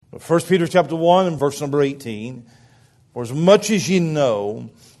1 Peter chapter 1 and verse number 18. For as much as ye know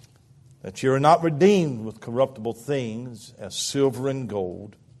that ye are not redeemed with corruptible things as silver and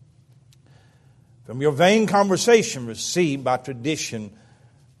gold, from your vain conversation received by tradition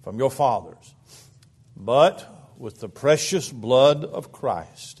from your fathers, but with the precious blood of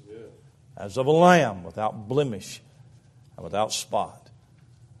Christ, as of a lamb without blemish and without spot,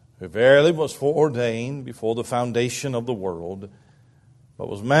 who verily was foreordained before the foundation of the world, but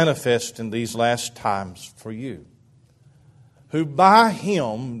was manifest in these last times for you, who by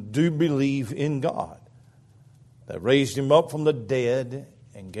him do believe in God, that raised him up from the dead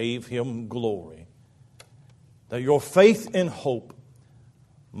and gave him glory, that your faith and hope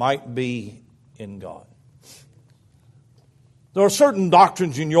might be in God. There are certain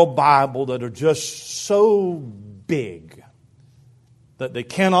doctrines in your Bible that are just so big that they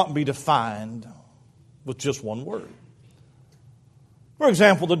cannot be defined with just one word. For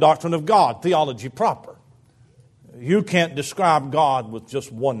example, the doctrine of God, theology proper. You can't describe God with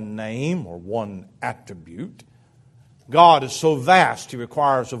just one name or one attribute. God is so vast, He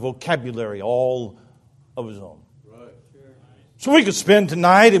requires a vocabulary all of His own. So we could spend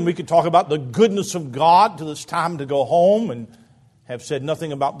tonight and we could talk about the goodness of God till it's time to go home and have said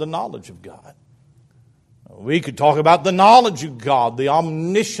nothing about the knowledge of God. We could talk about the knowledge of God, the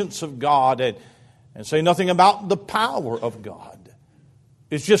omniscience of God, and say nothing about the power of God.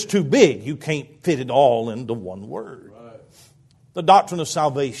 It's just too big. You can't fit it all into one word. Right. The doctrine of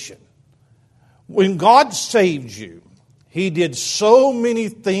salvation. When God saved you, He did so many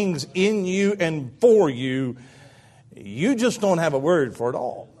things in you and for you, you just don't have a word for it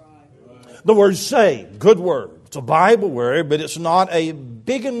all. Right. The word save, good word. It's a Bible word, but it's not a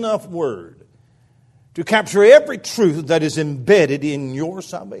big enough word to capture every truth that is embedded in your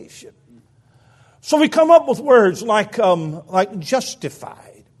salvation. So we come up with words like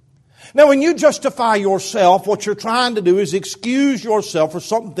justified. Now, when you justify yourself, what you're trying to do is excuse yourself for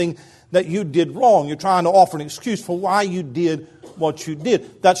something that you did wrong. You're trying to offer an excuse for why you did what you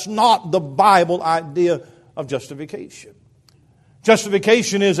did. That's not the Bible idea of justification.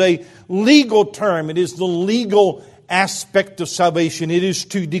 Justification is a legal term. It is the legal aspect of salvation. It is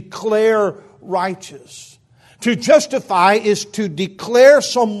to declare righteous. To justify is to declare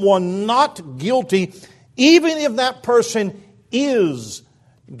someone not guilty, even if that person is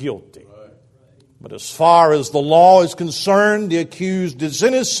guilty. But as far as the law is concerned, the accused is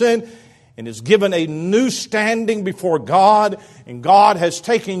innocent and is given a new standing before God. And God has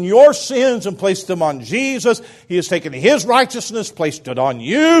taken your sins and placed them on Jesus. He has taken His righteousness, placed it on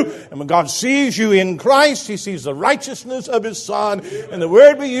you. And when God sees you in Christ, He sees the righteousness of His Son. And the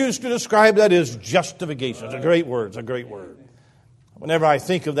word we use to describe that is justification. It's a great word. It's a great word. Whenever I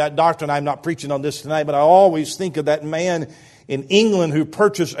think of that doctrine, I'm not preaching on this tonight, but I always think of that man in England who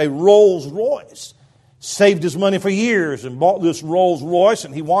purchased a Rolls Royce. Saved his money for years and bought this Rolls Royce,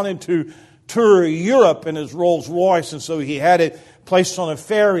 and he wanted to tour Europe in his Rolls Royce, and so he had it placed on a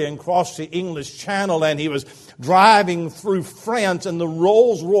ferry and crossed the English Channel, and he was driving through France, and the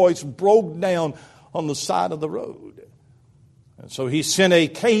Rolls Royce broke down on the side of the road. And so he sent a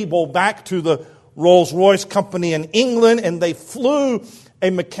cable back to the Rolls Royce company in England, and they flew a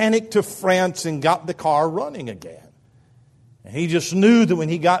mechanic to France and got the car running again. And he just knew that when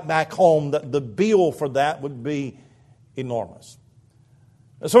he got back home that the bill for that would be enormous.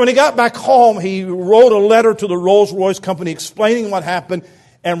 And so when he got back home, he wrote a letter to the Rolls-Royce company explaining what happened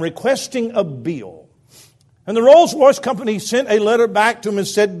and requesting a bill. And the Rolls-Royce company sent a letter back to him and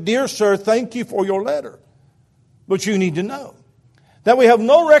said, "Dear sir, thank you for your letter. But you need to know that we have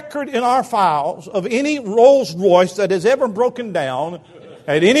no record in our files of any Rolls-Royce that has ever broken down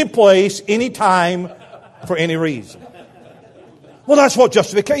at any place, any time, for any reason." Well, that's what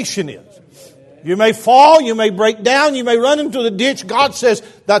justification is. You may fall, you may break down, you may run into the ditch. God says,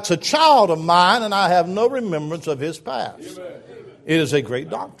 that's a child of mine, and I have no remembrance of his past. It is a great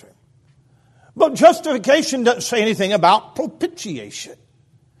doctrine. But justification doesn't say anything about propitiation.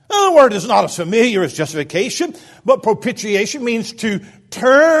 Now, the word is not as familiar as justification, but propitiation means to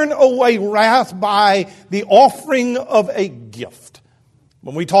turn away wrath by the offering of a gift.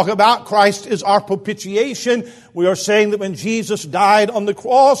 When we talk about Christ is our propitiation, we are saying that when Jesus died on the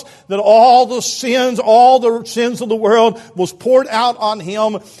cross, that all the sins of the world was poured out on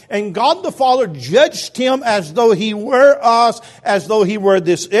Him. And God the Father judged Him as though He were us, as though He were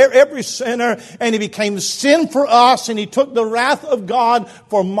every sinner. And He became sin for us, and He took the wrath of God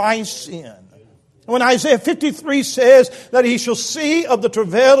for my sin. When Isaiah 53 says that He shall see of the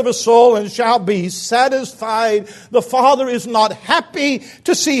travail of His soul and shall be satisfied, the Father is not happy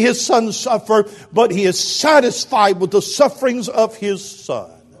to see His Son suffer, but He is satisfied with the sufferings of His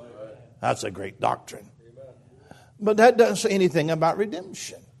Son. That's a great doctrine. But that doesn't say anything about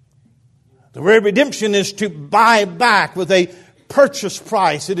redemption. The word redemption is to buy back with a purchase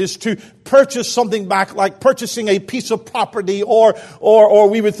price. It is to purchase something back, like purchasing a piece of property, or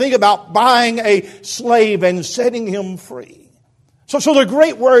we would think about buying a slave and setting him free. So they're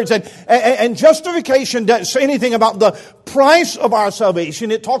great words, and justification doesn't say anything about the price of our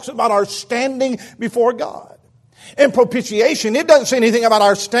salvation. It talks about our standing before God. And propitiation, it doesn't say anything about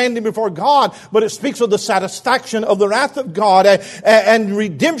our standing before God, but it speaks of the satisfaction of the wrath of God. And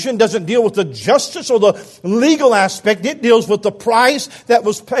redemption doesn't deal with the justice or the legal aspect. It deals with the price that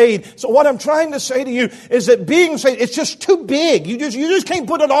was paid. So what I'm trying to say to you is that being saved, it's just too big. You just can't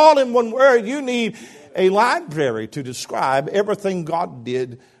put it all in one word. You need a library to describe everything God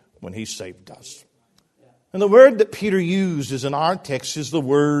did when He saved us. And the word that Peter uses in our text is the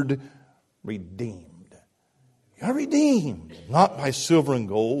word redeemed. You're redeemed, not by silver and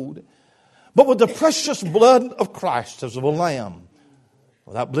gold, but with the precious blood of Christ as of a lamb,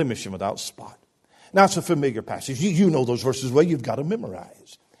 without blemish and without spot. Now, it's a familiar passage. You know those verses well. You've got to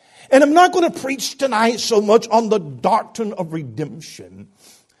memorize. And I'm not going to preach tonight so much on the doctrine of redemption,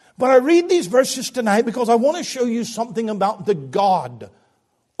 but I read these verses tonight because I want to show you something about the God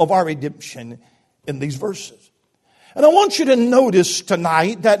of our redemption in these verses. And I want you to notice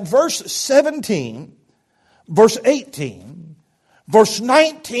tonight that verse 17... verse 18, verse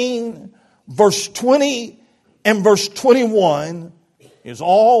 19, verse 20, and verse 21 is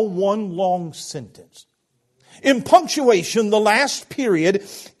all one long sentence. In punctuation, the last period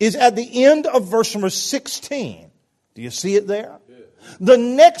is at the end of verse number 16. Do you see it there? The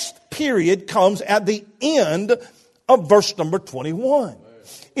next period comes at the end of verse number 21.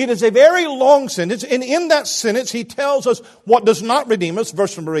 It is a very long sentence, and in that sentence, he tells us what does not redeem us,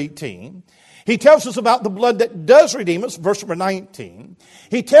 verse number 18. He tells us about the blood that does redeem us, verse number 19.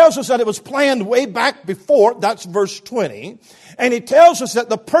 He tells us that it was planned way back before, that's verse 20. And he tells us that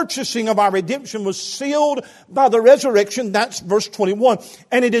the purchasing of our redemption was sealed by the resurrection, that's verse 21.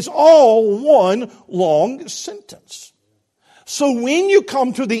 And it is all one long sentence. So when you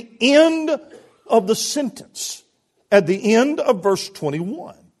come to the end of the sentence, at the end of verse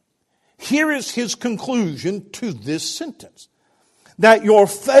 21, here is his conclusion to this sentence. That your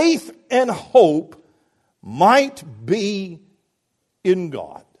faith and hope might be in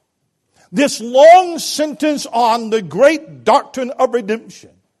God. This long sentence on the great doctrine of redemption.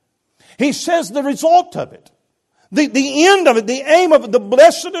 He says the result of it, the end of it, the aim of it, the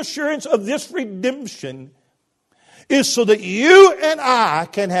blessed assurance of this redemption is so that you and I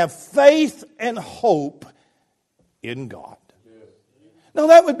can have faith and hope in God. Now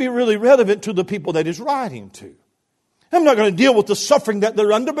that would be really relevant to the people that he's writing to. I'm not going to deal with the suffering that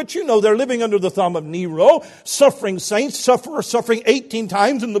they're under, but you know they're living under the thumb of Nero. Suffering saints suffering 18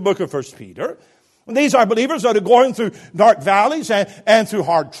 times in the book of 1 Peter. And these are believers that are going through dark valleys and through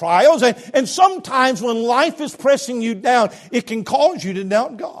hard trials. And sometimes when life is pressing you down, it can cause you to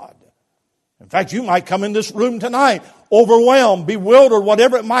doubt God. In fact, you might come in this room tonight overwhelmed, bewildered,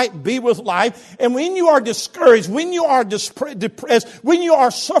 whatever it might be with life. And when you are discouraged, when you are depressed, when you are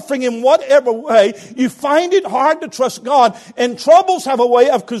suffering in whatever way, you find it hard to trust God. And troubles have a way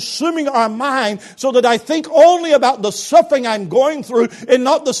of consuming our mind so that I think only about the suffering I'm going through and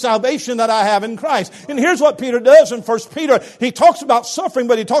not the salvation that I have in Christ. And here's what Peter does in 1 Peter. He talks about suffering,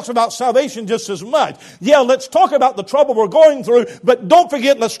 but he talks about salvation just as much. Yeah, let's talk about the trouble we're going through, but don't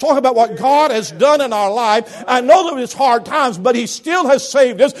forget, let's talk about what God has done in our life. I know that it's hard times, but He still has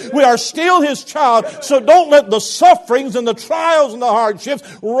saved us. We are still His child. So don't let the sufferings and the trials and the hardships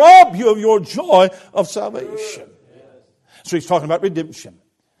rob you of your joy of salvation. So he's talking about redemption.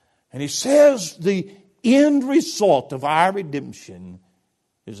 And he says the end result of our redemption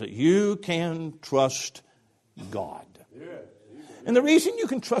is that you can trust God. And the reason you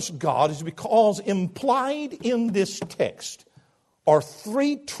can trust God is because implied in this text are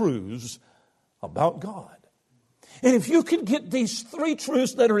three truths about God. And if you can get these three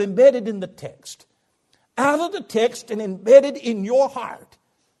truths that are embedded in the text, out of the text and embedded in your heart,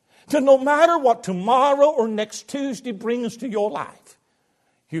 to no matter what tomorrow or next Tuesday brings to your life,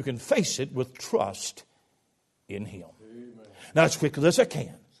 you can face it with trust in Him. Amen. Now, as quickly as I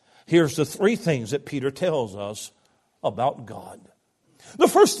can, here's the three things that Peter tells us about God. The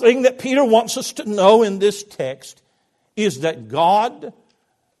first thing that Peter wants us to know in this text is that God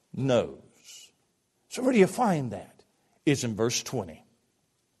knows. So where do you find that? It's in verse 20.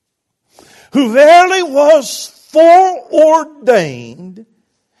 Who verily was foreordained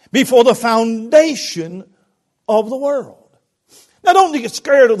before the foundation of the world. Now don't get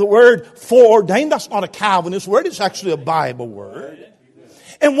scared of the word foreordained. That's not a Calvinist word. It's actually a Bible word.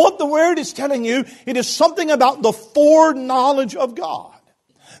 And what the Word is telling you, it is something about the foreknowledge of God.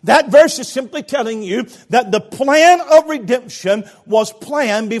 That verse is simply telling you that the plan of redemption was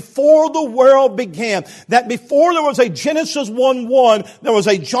planned before the world began. That before there was a Genesis 1:1, there was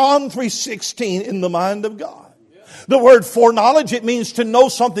a John 3:16 in the mind of God. The word foreknowledge, it means to know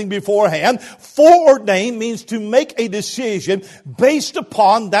something beforehand. Foreordain means to make a decision based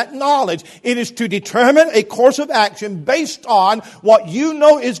upon that knowledge. It is to determine a course of action based on what you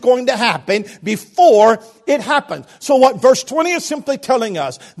know is going to happen before it happens. So what verse 20 is simply telling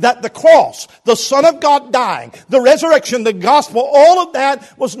us, that the cross, the Son of God dying, the resurrection, the gospel, all of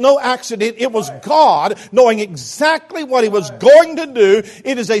that was no accident. It was God knowing exactly what He was going to do.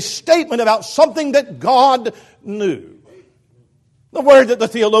 It is a statement about something that God knew. The word that the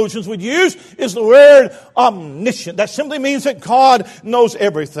theologians would use is the word omniscient. That simply means that God knows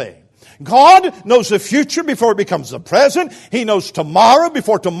everything. God knows the future before it becomes the present. He knows tomorrow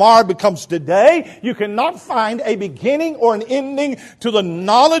before tomorrow becomes today. You cannot find a beginning or an ending to the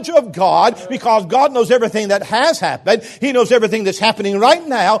knowledge of God, because God knows everything that has happened. He knows everything that's happening right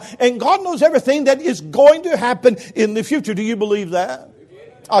now. And God knows everything that is going to happen in the future. Do you believe that?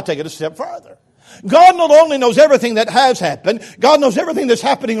 I'll take it a step further. God not only knows everything that has happened, God knows everything that's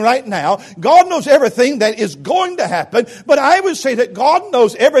happening right now, God knows everything that is going to happen, but I would say that God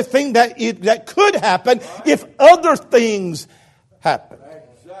knows everything that could happen if other things happen.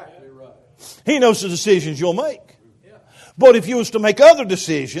 Exactly right. He knows the decisions you'll make. But if you was to make other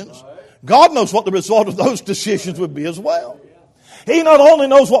decisions, God knows what the result of those decisions would be as well. He not only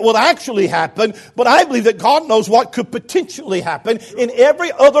knows what will actually happen, but I believe that God knows what could potentially happen in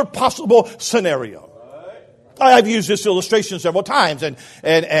every other possible scenario. I've used this illustration several times, and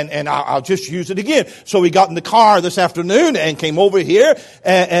I'll just use it again. So we got in the car this afternoon and came over here,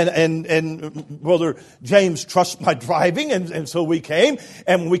 and Brother James trusts my driving, and so we came,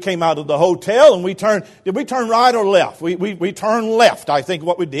 and we came out of the hotel, and did we turn right or left? We turned left, I think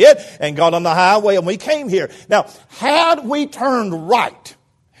what we did, and got on the highway, and we came here. Now, had we turned right,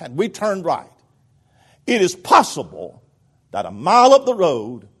 it is possible that a mile up the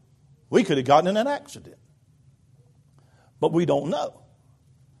road, we could have gotten in an accident. But we don't know,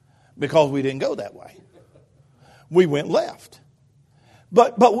 because we didn't go that way. We went left.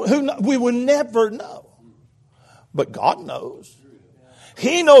 But we will never know. But God knows.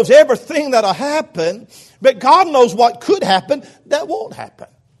 He knows everything that'll happen, but God knows what could happen that won't happen.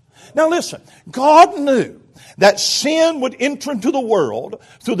 Now listen, God knew that sin would enter into the world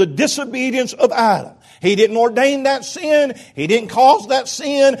through the disobedience of Adam. He didn't ordain that sin. He didn't cause that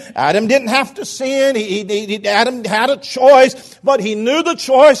sin. Adam didn't have to sin. Adam had a choice, but he knew the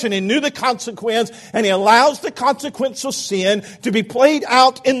choice and he knew the consequence, and he allows the consequence of sin to be played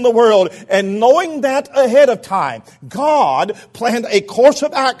out in the world. And knowing that ahead of time, God planned a course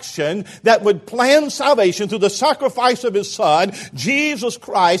of action that would plan salvation through the sacrifice of His Son, Jesus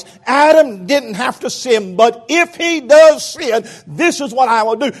Christ. Adam didn't have to sin, but if he does sin, this is what I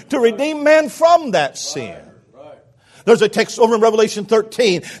will do to redeem man from that sin. There's a text over in Revelation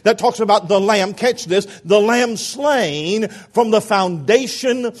 13 that talks about the Lamb, catch this, the Lamb slain from the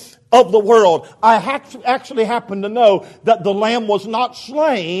foundation of the world. I actually happen to know that the Lamb was not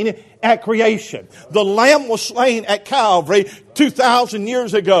slain at creation. The Lamb was slain at Calvary 2,000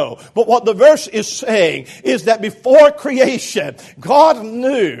 years ago. But what the verse is saying is that before creation, God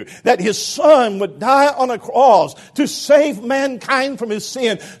knew that His Son would die on a cross to save mankind from his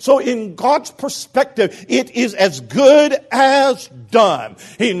sin. So in God's perspective, it is as good as done.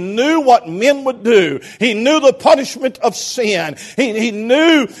 He knew what men would do. He knew the punishment of sin. He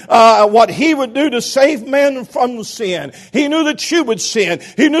knew what He would do to save man from sin. He knew that you would sin.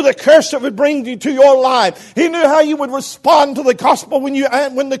 He knew the curse that would bring you to your life. He knew how you would respond to the gospel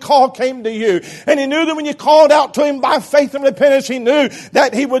when the call came to you. And He knew that when you called out to Him by faith and repentance, He knew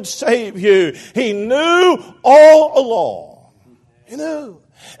that He would save you. He knew all along. He knew.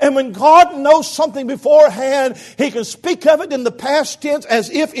 And when God knows something beforehand, He can speak of it in the past tense as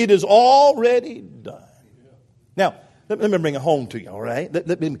if it is already done. Now, let me bring it home to you, all right?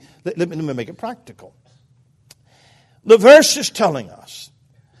 Let me make it practical. The verse is telling us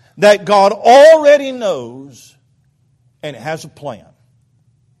that God already knows and has a plan.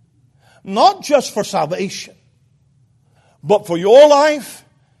 Not just for salvation, but for your life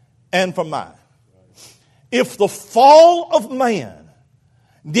and for mine. If the fall of man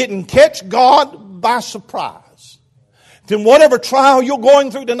didn't catch God by surprise, then whatever trial you're going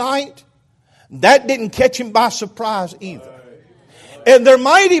through tonight, that didn't catch Him by surprise either. And there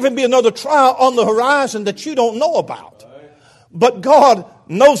might even be another trial on the horizon that you don't know about. But God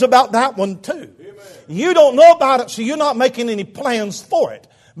knows about that one too. You don't know about it, so you're not making any plans for it.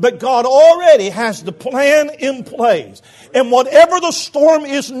 But God already has the plan in place. And whatever the storm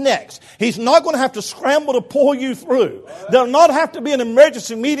is next, He's not going to have to scramble to pull you through. There'll not have to be an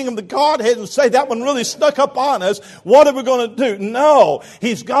emergency meeting of the Godhead and say, that one really snuck up on us. What are we going to do? No.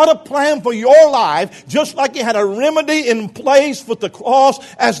 He's got a plan for your life, just like He had a remedy in place with the cross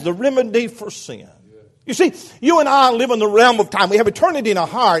as the remedy for sin. You see, you and I live in the realm of time. We have eternity in our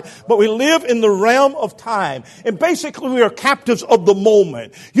heart, but we live in the realm of time. And basically, we are captives of the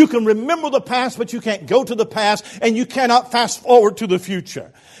moment. You can remember the past, but you can't go to the past, and you cannot fast forward to the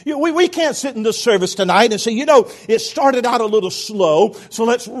future. We can't sit in this service tonight and say, it started out a little slow, so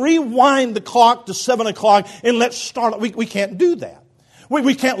let's rewind the clock to 7 o'clock and let's start. We can't do that.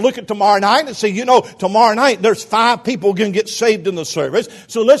 We can't look at tomorrow night and say, tomorrow night there's 5 people going to get saved in the service.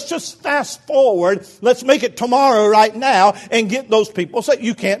 So let's just fast forward. Let's make it tomorrow right now and get those people saved.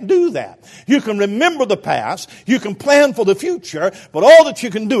 You can't do that. You can remember the past. You can plan for the future. But all that you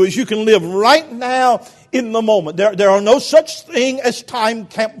can do is you can live right now in the moment. There are no such thing as time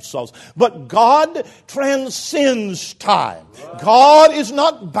capsules. But God transcends time. God is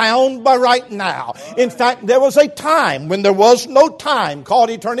not bound by right now. In fact, there was a time when there was no time called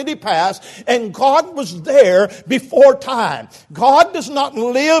eternity past, and God was there before time. God does not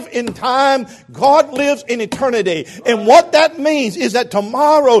live in time. God lives in eternity. And what that means is that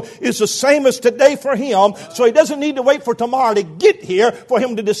tomorrow is the same as today for Him, so He doesn't need to wait for tomorrow to get here for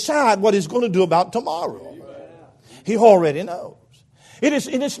Him to decide what He's going to do about tomorrow. He already knows.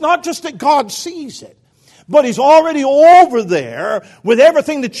 It's not just that God sees it, but He's already over there with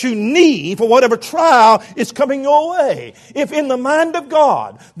everything that you need for whatever trial is coming your way. If in the mind of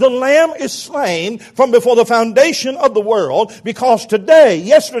God, the Lamb is slain from before the foundation of the world, because today,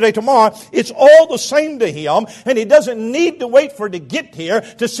 yesterday, tomorrow, it's all the same to Him, and He doesn't need to wait for it to get here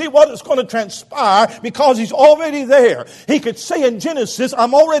to see what is going to transpire, because He's already there. He could say in Genesis,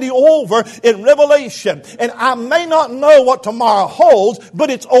 I'm already over in Revelation, and I may not know what tomorrow holds, but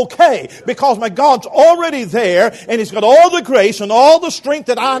it's okay, because my God's already there, and He's got all the grace and all the strength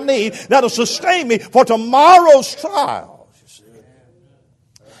that I need that'll sustain me for tomorrow's trials.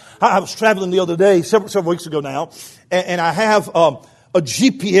 I was traveling the other day, several weeks ago now, and I have a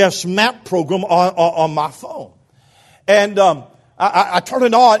GPS map program on my phone. And I turn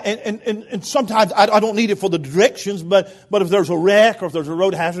it on, and sometimes I don't need it for the directions, but if there's a wreck or if there's a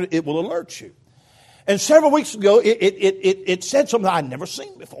road hazard, it will alert you. And several weeks ago, it said something I'd never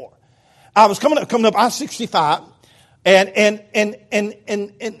seen before. I was coming up I-65, and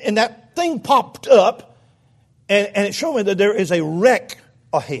that thing popped up, and it showed me that there is a wreck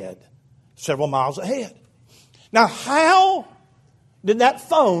ahead, several miles ahead. Now, how did that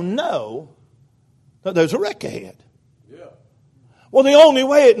phone know that there's a wreck ahead? Yeah. Well, the only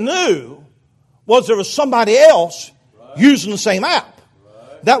way it knew was there was somebody else using the same app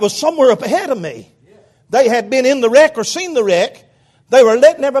that was somewhere up ahead of me. Yeah. They had been in the wreck or seen the wreck. They were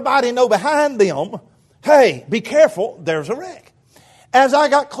letting everybody know behind them, hey, be careful, there's a wreck. As I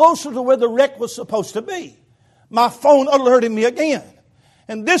got closer to where the wreck was supposed to be, my phone alerted me again.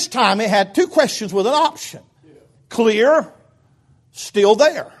 And this time it had 2 questions with an option. Clear, still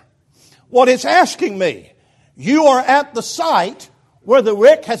there. What it's asking me, you are at the site where the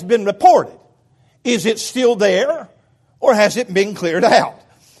wreck has been reported. Is it still there, or has it been cleared out?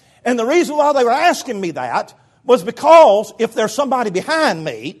 And the reason why they were asking me that was because if there's somebody behind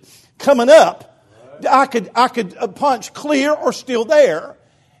me coming up, I could punch clear or still there.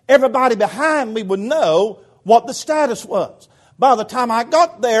 Everybody behind me would know what the status was. By the time I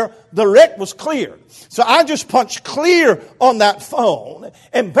got there, the wreck was cleared. So I just punched clear on that phone.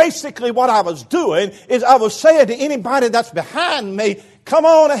 And basically what I was doing is I was saying to anybody that's behind me, come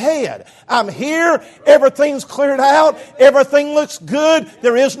on ahead. I'm here. Everything's cleared out. Everything looks good.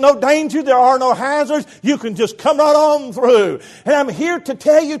 There is no danger. There are no hazards. You can just come right on through. And I'm here to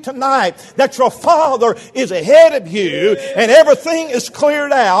tell you tonight that your Father is ahead of you and everything is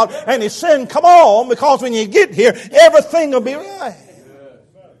cleared out. And He's saying, come on, because when you get here, everything will be right.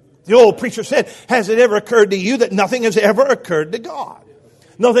 The old preacher said, has it ever occurred to you that nothing has ever occurred to God?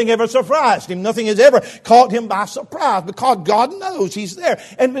 Nothing ever surprised Him. Nothing has ever caught Him by surprise, because God knows He's there.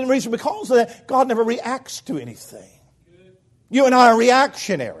 And the reason because of that, God never reacts to anything. You and I are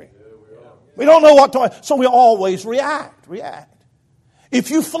reactionary. We don't know what to, so we always react.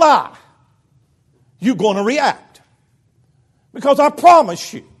 If you fly, you're going to react. Because I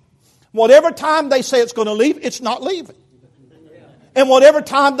promise you, whatever time they say it's going to leave, it's not leaving. And whatever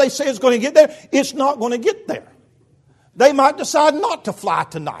time they say it's going to get there, it's not going to get there. They might decide not to fly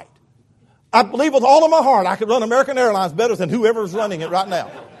tonight. I believe with all of my heart I could run American Airlines better than whoever's running it right now.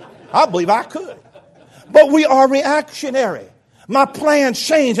 I believe I could. But we are reactionary. My plans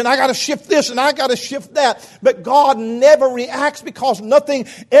change and I got to shift this and I got to shift that. But God never reacts because nothing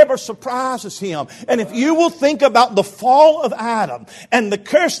ever surprises Him. And if you will think about the fall of Adam and the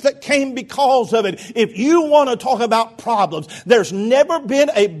curse that came because of it, if you want to talk about problems, there's never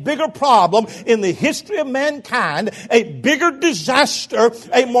been a bigger problem in the history of mankind, a bigger disaster,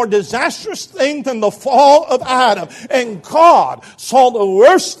 a more disastrous thing than the fall of Adam. And God saw the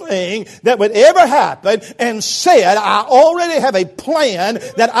worst thing that would ever happen and said, I already have a plan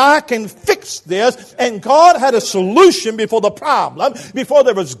that I can fix this. And God had a solution before the problem. Before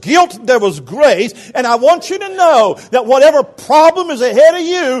there was guilt, there was grace. And I want you to know that whatever problem is ahead of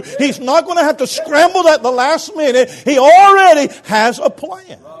you, He's not going to have to scramble at the last minute. He already has a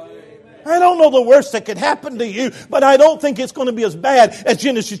plan. I don't know the worst that could happen to you, but I don't think it's going to be as bad as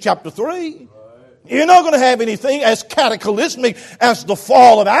Genesis chapter 3. You're not going to have anything as cataclysmic as the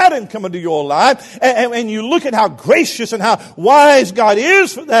fall of Adam come into your life. And you look at how gracious and how wise God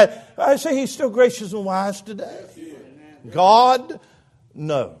is for that. I say He's still gracious and wise today. God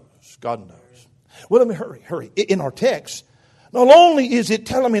knows. God knows. Well, let me hurry. In our text, not only is it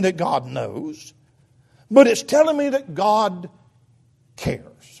telling me that God knows, but it's telling me that God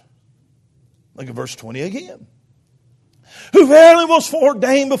cares. Look at verse 20 again. Who verily was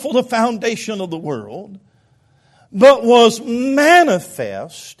foreordained before the foundation of the world, but was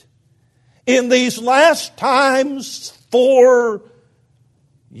manifest in these last times for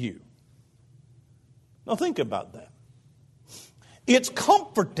you. Now think about that. It's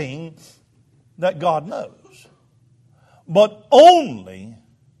comforting that God knows, but only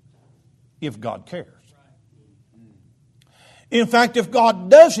if God cares. In fact, if God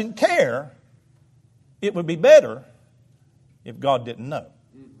doesn't care, it would be better if God didn't know.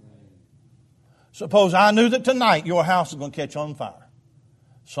 Suppose I knew that tonight your house is going to catch on fire.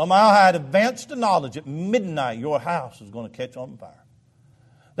 Somehow I had advanced the knowledge at midnight your house is going to catch on fire.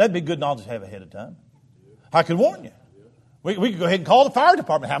 That'd be good knowledge to have ahead of time. I could warn you. We could go ahead and call the fire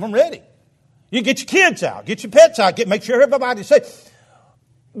department, have them ready. You get your kids out, get your pets out, make sure everybody's safe.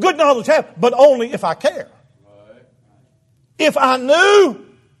 Good knowledge to have, but only if I care. If I knew,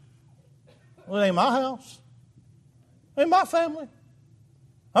 well, it ain't my house. It ain't my family.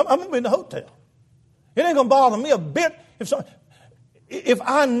 I'm going to be in the hotel. It ain't going to bother me a bit. If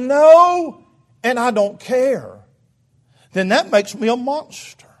I know and I don't care, then that makes me a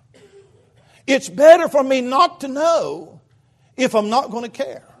monster. It's better for me not to know if I'm not going to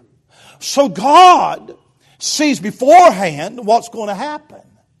care. So God sees beforehand what's going to happen.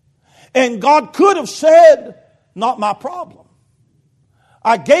 And God could have said, not my problem.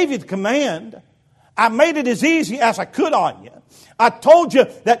 I gave you the command. I made it as easy as I could on you. I told you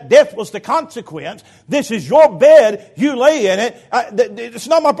that death was the consequence. This is your bed. You lay in it. It's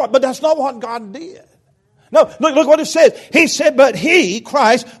not my problem. But that's not what God did. No, look what it says. He said, but He,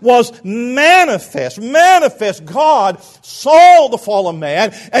 Christ, was manifest. Manifest. God saw the fall of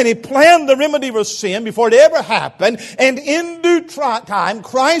man, and He planned the remedy for sin before it ever happened. And in due time,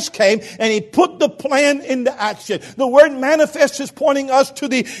 Christ came, and He put the plan into action. The word manifest is pointing us to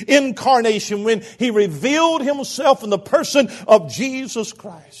the incarnation, when He revealed Himself in the person of Jesus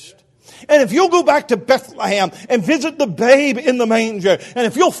Christ. And if you'll go back to Bethlehem and visit the babe in the manger, and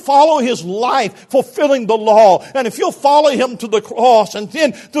if you'll follow His life fulfilling the law, and if you'll follow Him to the cross and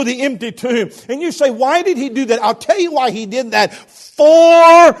then to the empty tomb, and you say, why did He do that? I'll tell you why He did that.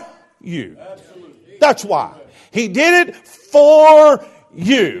 For you. Absolutely. That's why. He did it for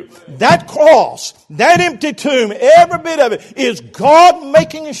you. That cross, that empty tomb, every bit of it is God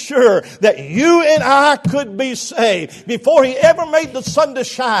making sure that you and I could be saved. Before He ever made the sun to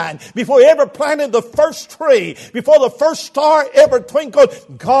shine, before He ever planted the first tree, before the first star ever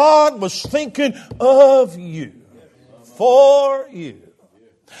twinkled, God was thinking of you. For you.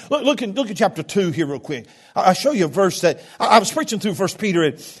 Look at chapter 2 here real quick. I'll show you a verse that I was preaching through 1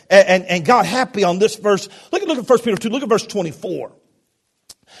 Peter and got happy on this verse. Look at 1 Peter 2. Look at verse 24.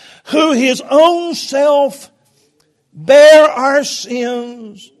 Who His own self bare our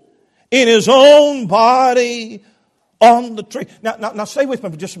sins in His own body on the tree. Now stay with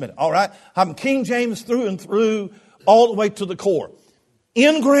me for just a minute, all right? I'm King James through and through, all the way to the core.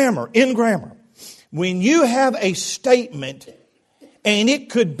 In grammar, when you have a statement and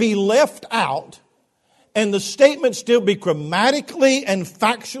it could be left out and the statement still be grammatically and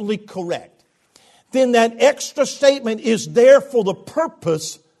factually correct, then that extra statement is there for the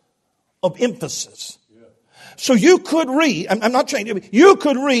purpose of emphasis. So you could read, I'm not changing, you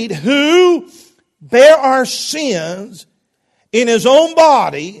could read, who bare our sins in His own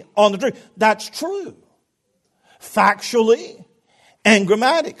body on the tree. That's true. Factually and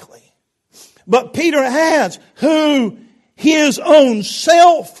grammatically. But Peter adds, who His own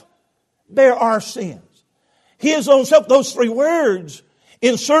self bear our sins. His own self, those three words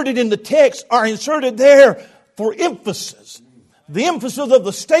inserted in the text are inserted there for emphasis. The emphasis of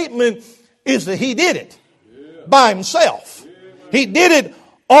the statement is that He did it by Himself. He did it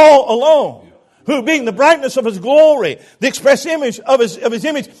all alone. Who being the brightness of His glory, the express image of His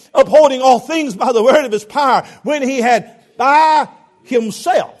image, upholding all things by the word of His power, when He had by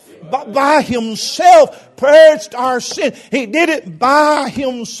Himself purged our sin. He did it by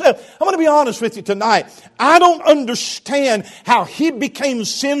Himself. I'm going to be honest with you tonight. I don't understand how He became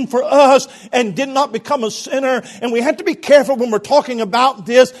sin for us and did not become a sinner. And we have to be careful when we're talking about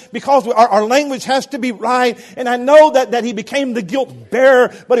this because our language has to be right. And I know that He became the guilt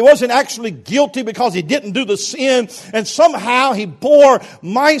bearer, but He wasn't actually guilty because He didn't do the sin. And somehow He bore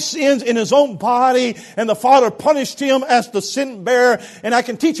my sins in His own body, and the Father punished Him as the sin bearer. And I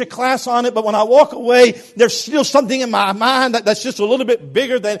can teach a class on it, but when I walk away, there's still something in my mind that's just a little bit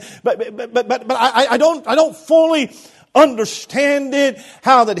bigger than, but I don't fully understand it,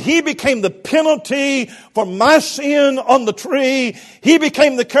 how that He became the penalty for my sin on the tree. He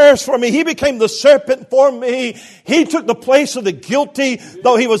became the curse for me. He became the serpent for me. He took the place of the guilty,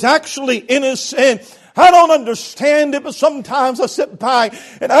 though He was actually innocent. I don't understand it, but sometimes I sit back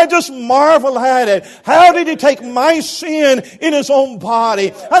and I just marvel at it. How did He take my sin in His own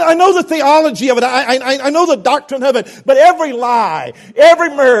body? I know the theology of it. I know the doctrine of it. But every lie,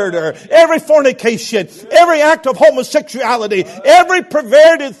 every murder, every fornication, every act of homosexuality, every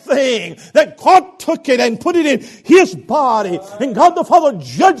perverted thing, that God took it and put it in His body. And God the Father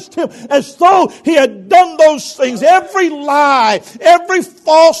judged Him as though He had done those things. Every lie, every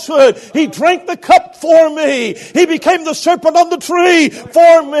falsehood, He drank the cup for me. He became the serpent on the tree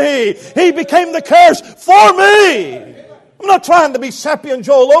for me. He became the curse for me. I'm not trying to be Sappy and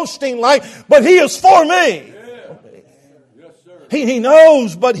Joel Osteen like, but He is for me. He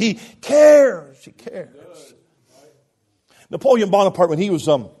knows, but He cares. He cares. Napoleon Bonaparte, when he was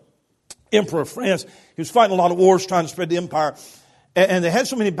Emperor of France, he was fighting a lot of wars trying to spread the empire. And they had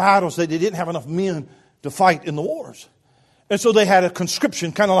so many battles that they didn't have enough men to fight in the wars. And so they had a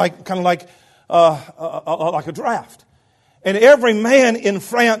conscription, kind of like a draft. And every man in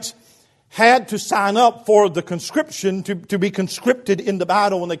France had to sign up for the conscription to be conscripted in the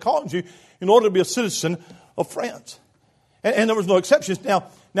battle when they called you in order to be a citizen of France. And there was no exceptions.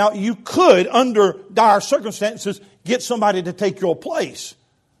 Now you could, under dire circumstances, get somebody to take your place.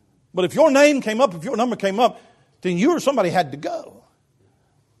 But if your name came up, if your number came up, then you or somebody had to go.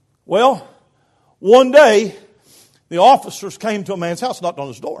 Well, one day, the officers came to a man's house, knocked on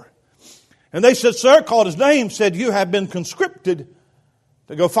his door. And they said, sir, called his name, said, you have been conscripted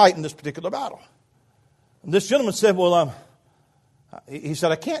to go fight in this particular battle. And this gentleman said, well, he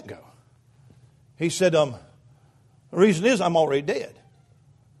said, I can't go. He said, the reason is I'm already dead.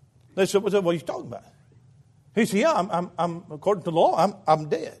 They said, what are you talking about? He said, yeah, I'm according to the law, I'm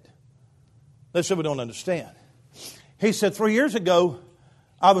dead. They said, we don't understand. He said, 3 years ago,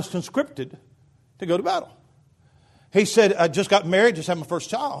 I was conscripted to go to battle. He said, I just got married, just had my first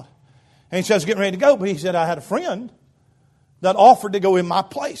child. And he said, I was getting ready to go. But he said, I had a friend that offered to go in my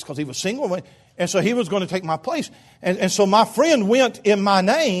place because he was single. And so he was going to take my place. And so my friend went in my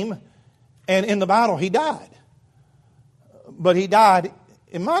name. And in the battle, he died. But he died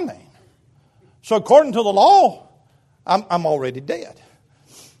in my name. So according to the law, I'm already dead.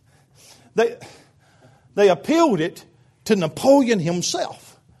 They appealed it to Napoleon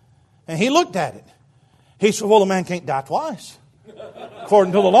himself. And he looked at it. He said, well, a man can't die twice.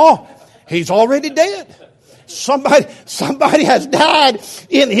 According to the law, he's already dead. Somebody has died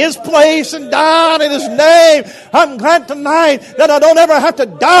in his place and died in his name. I'm glad tonight that I don't ever have to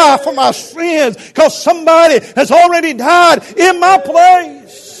die for my sins because somebody has already died in my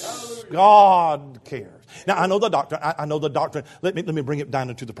place. God cares. Now, I know the doctrine. I know the doctrine. Let me bring it down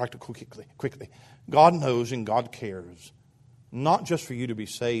into the practical quickly. God knows and God cares. Not just for you to be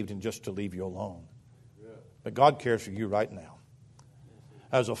saved and just to leave you alone. But God cares for you right now.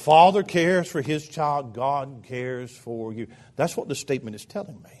 As a father cares for his child, God cares for you. That's what the statement is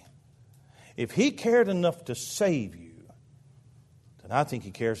telling me. If He cared enough to save you, then I think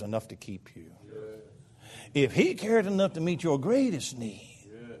He cares enough to keep you. If He cared enough to meet your greatest need,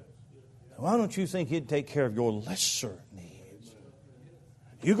 why don't you think He'd take care of your lesser needs?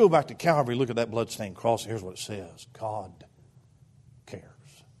 You go back to Calvary, look at that bloodstained cross, here's what it says. God cares.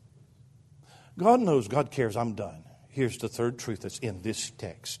 God knows, God cares. I'm done. Here's the third truth that's in this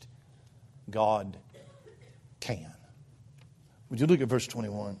text. God can. Would you look at verse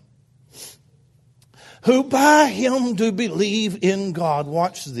 21? Who by Him do believe in God,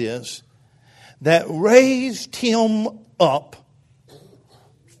 watch this, that raised Him up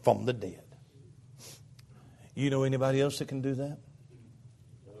from the dead. You know anybody else that can do that?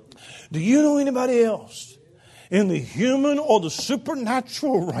 Do you know anybody else in the human or the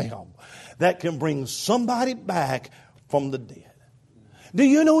supernatural realm that can bring somebody back from the dead? Do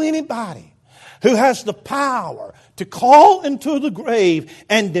you know anybody who has the power to call into the grave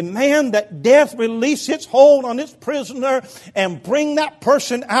and demand that death release its hold on its prisoner and bring that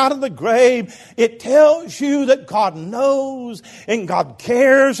person out of the grave? It tells you that God knows and God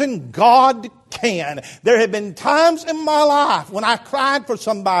cares and God can. There have been times in my life when I cried for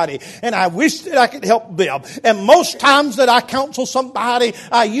somebody and I wished that I could help them. And most times that I counsel somebody,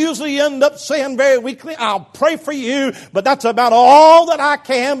 I usually end up saying very weakly, I'll pray for you, but that's about all that I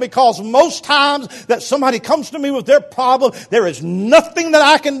can, because most times that somebody comes to me with their problem, there is nothing that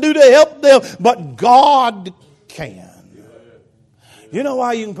I can do to help them, but God can. You know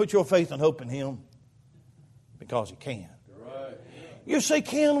why you can put your faith and hope in Him? Because He can. You say,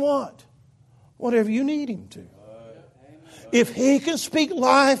 can what? Whatever you need Him to. If He can speak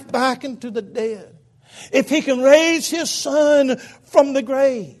life back into the dead, if He can raise His Son from the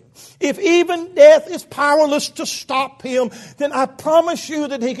grave, if even death is powerless to stop Him, then I promise you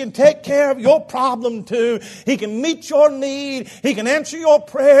that He can take care of your problem too. He can meet your need. He can answer your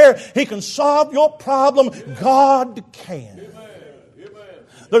prayer. He can solve your problem. God can.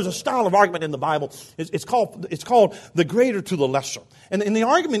 There's a style of argument in the Bible. It's called the greater to the lesser. And the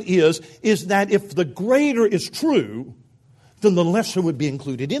argument is that if the greater is true, then the lesser would be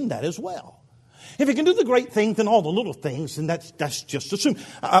included in that as well. If you can do the great things, then all the little things, then that's just assumed.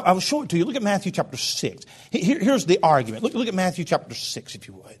 I will show it to you. Look at Matthew chapter 6. Here's the argument. Look at Matthew chapter 6, if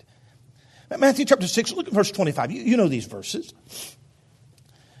you would. Matthew chapter 6, look at verse 25. You know these verses.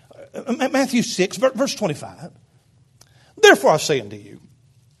 Matthew 6, verse 25. Therefore I say unto you,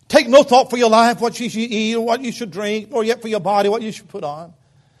 take no thought for your life, what you should eat or what you should drink, nor yet for your body, what you should put on.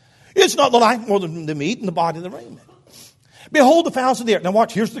 It's not the life more than the meat, and the body the raiment. Behold the fowls of the air. Now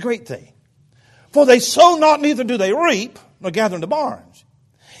watch, here's the great thing. For they sow not, neither do they reap, nor gather in the barns.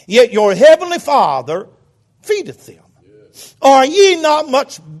 Yet your heavenly Father feedeth them. Are ye not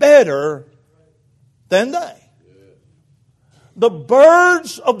much better than they? The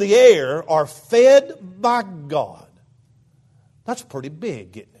birds of the air are fed by God. That's pretty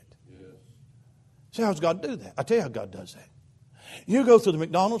big, isn't it? See, how does God do that? I tell you how God does that. You go through the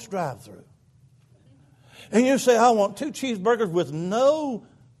McDonald's drive-thru and you say, I want 2 cheeseburgers with no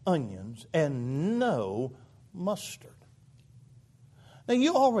onions and no mustard. Now,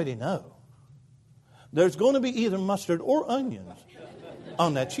 you already know there's going to be either mustard or onions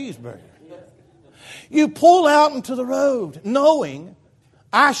on that cheeseburger. You pull out into the road knowing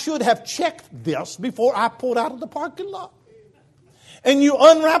I should have checked this before I pulled out of the parking lot. And you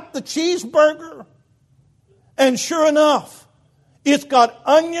unwrap the cheeseburger, and sure enough, it's got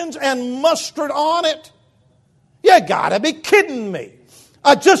onions and mustard on it. You gotta be kidding me.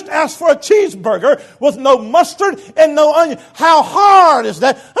 I just asked for a cheeseburger with no mustard and no onion. How hard is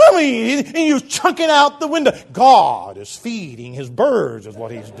that? I mean, and you're chunking out the window. God is feeding His birds is what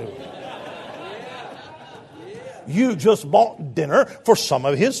He's doing. You just bought dinner for some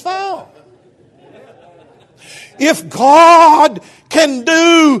of His fowl. If God can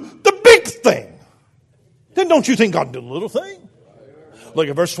do the big thing, then don't you think God can do the little thing? Look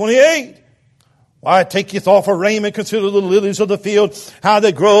at verse 28. Why take ye thought for raiment? Consider the lilies of the field, how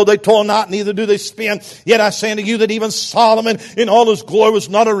they grow, they toil not, neither do they spin. Yet I say unto you that even Solomon in all his glory was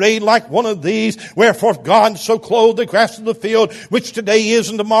not arrayed like one of these. Wherefore God so clothed the grass of the field, which today is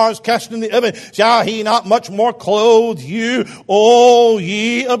and tomorrow is cast in the oven. Shall He not much more clothe you, O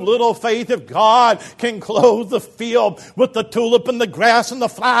ye of little faith? If God can clothe the field with the tulip and the grass and the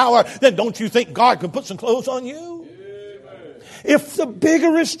flower, then don't you think God can put some clothes on you? If the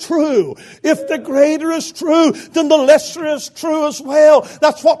bigger is true, if the greater is true, then the lesser is true as well.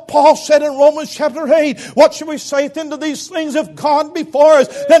 That's what Paul said in Romans chapter 8. What shall we say then to these things? If God be for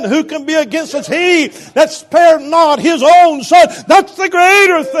us, then who can be against us? He that spared not His own Son. That's the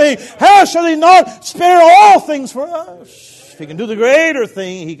greater thing. How shall He not spare all things for us? If He can do the greater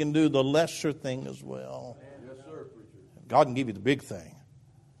thing, He can do the lesser thing as well. God can give you the big thing.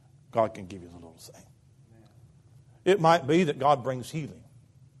 God can give you the little thing. It might be that God brings healing.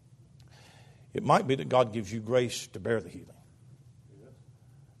 It might be that God gives you grace to bear the healing.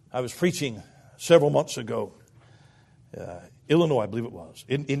 I was preaching several months ago, Illinois, I believe it was.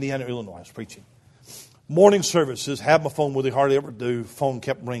 In Indiana, Illinois, I was preaching. Morning services, had my phone with me, hardly ever do. Phone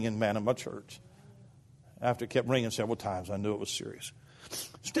kept ringing, man, in my church. After it kept ringing several times, I knew it was serious.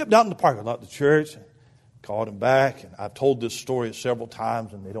 Stepped out in the parking lot of the church, called him back, and I've told this story several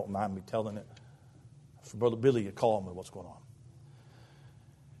times, and they don't mind me telling it. So Brother Billy had called me, what's going on?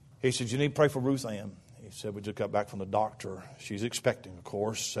 He said, you need to pray for Ruth Ann. He said, we just got back from the doctor. She's expecting, of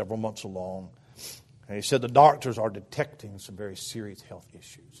course, several months along. And he said the doctors are detecting some very serious health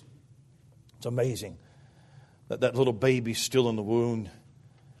issues. It's amazing that little baby's still in the womb.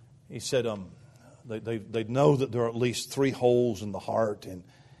 He said they know that there are at least 3 holes in the heart, and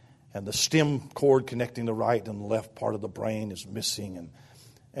the stem cord connecting the right and the left part of the brain is missing.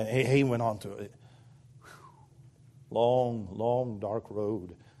 And he went on to it. Long, long, dark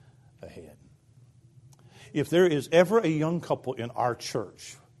road ahead. If there is ever a young couple in our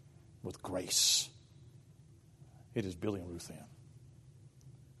church with grace, it is Billy and Ruth Ann.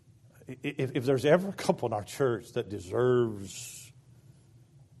 If there's ever a couple in our church that deserves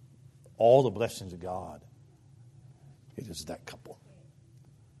all the blessings of God, it is that couple.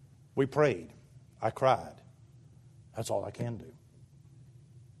 We prayed. I cried. That's all I can do.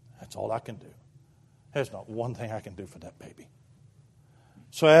 That's all I can do. There's not one thing I can do for that baby.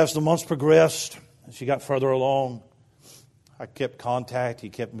 So as the months progressed, as she got further along, I kept contact. He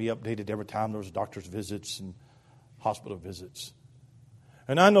kept me updated every time there was doctor's visits and hospital visits.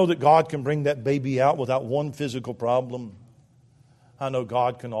 And I know that God can bring that baby out without one physical problem. I know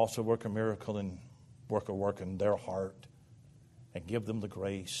God can also work a miracle and work a work in their heart and give them the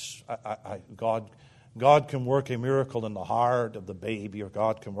grace. God can work a miracle in the heart of the baby, or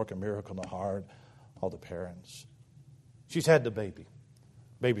God can work a miracle in the heart of the parents. She's had the baby.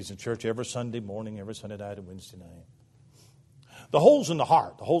 Baby's in church every Sunday morning, every Sunday night, and Wednesday night. The holes in the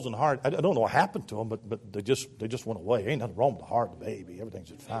heart, I don't know what happened to them, but they just went away. Ain't nothing wrong with the heart of the baby. Everything's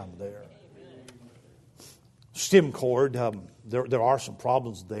just fine there. Stem cord, there are some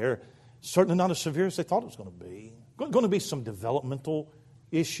problems there. Certainly not as severe as they thought it was going to be. Going to be some developmental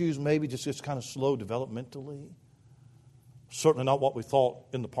issues, maybe just kind of slow developmentally. Certainly not what we thought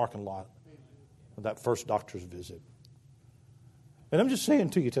in the parking lot of that first doctor's visit. And I'm just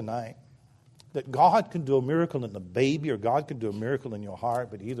saying to you tonight that God can do a miracle in the baby, or God can do a miracle in your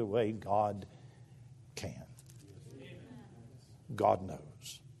heart, but either way, God can. God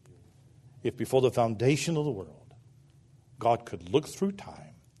knows. If before the foundation of the world, God could look through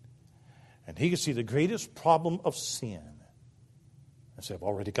time and He could see the greatest problem of sin and say, I've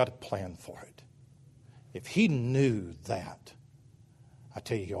already got a plan for it. If He knew that, I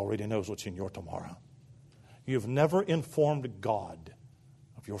tell you, He already knows what's in your tomorrow. You've never informed God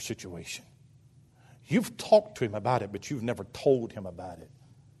of your situation. You've talked to Him about it, but you've never told Him about it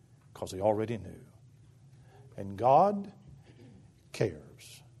because He already knew. And God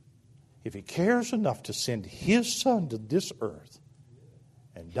cares. If He cares enough to send His Son to this earth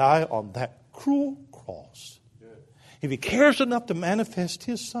and die on that cruel cross, if He cares enough to manifest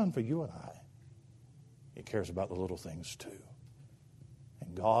His Son for you and I, He cares about the little things too.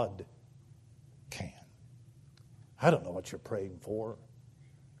 And God can. I don't know what you're praying for.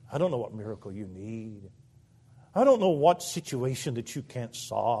 I don't know what miracle you need. I don't know what situation that you can't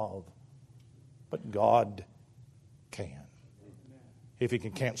solve. But God can. If He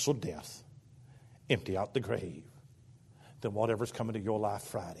can cancel death, empty out the grave, then whatever's coming to your life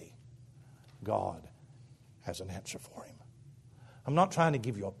Friday, God has an answer for Him. I'm not trying to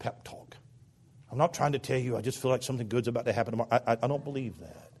give you a pep talk. I'm not trying to tell you I just feel like something good's about to happen tomorrow. I don't believe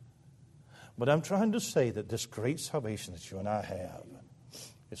that. But I'm trying to say that this great salvation that you and I have,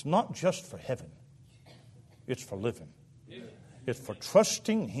 it's not just for heaven. It's for living. It's for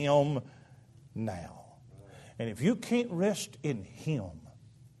trusting Him now. And if you can't rest in Him,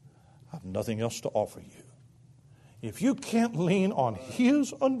 I have nothing else to offer you. If you can't lean on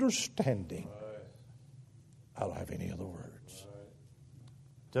His understanding, I don't have any other words.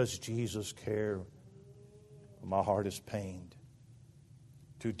 Does Jesus care? My heart is pained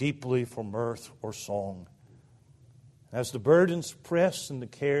too deeply for mirth or song. As the burdens press and the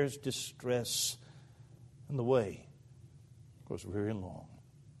cares distress, and the way goes weary and long.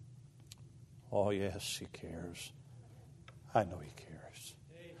 Oh, yes, He cares. I know He cares.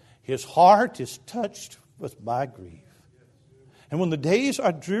 His heart is touched with my grief. And when the days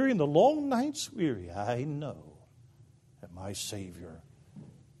are dreary and the long nights weary, I know that my Savior